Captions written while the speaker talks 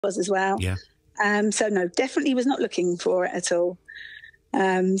was as well. Yeah. So no, definitely was not looking for it at all.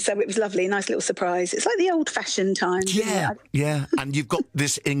 So it was lovely, nice little surprise. It's like the old-fashioned times. Yeah, yeah. And you've got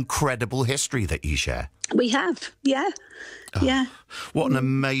this incredible history that you share. We have, yeah. Yeah. What an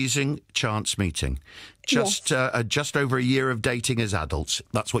amazing chance meeting. Just over a year of dating as adults.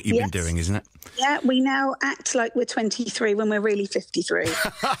 That's what you've been doing, isn't it? Yeah, we now act like we're 23 when we're really 53.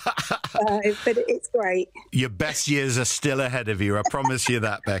 But it's great. Your best years are still ahead of you. I promise you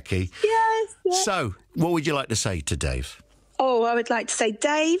that, Becky. Yes. So, what would you like to say to Dave? Oh, I would like to say,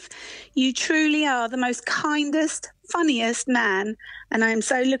 Dave, you truly are the most kindest, funniest man, and I am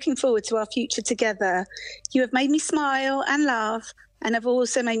so looking forward to our future together. You have made me smile and laugh, and have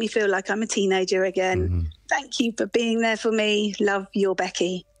also made me feel like I'm a teenager again. Mm-hmm. Thank you for being there for me. Love, your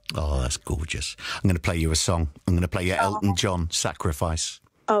Becky. Oh, that's gorgeous. I'm going to play you a song. I'm going to play you Elton John, Sacrifice.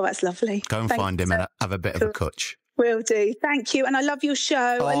 Oh, that's lovely. Go and find him and have a bit of a cutch. Will do. Thank you. And I love your show.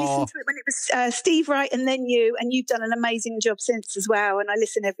 I listened to it when it was Steve Wright and then you, and you've done an amazing job since as well. And I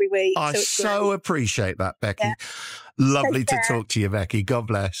listen every week. I so appreciate that, Becky. Yeah. Lovely to talk to you, Becky. God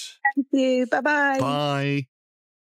bless. Thank you. Bye-bye. Bye.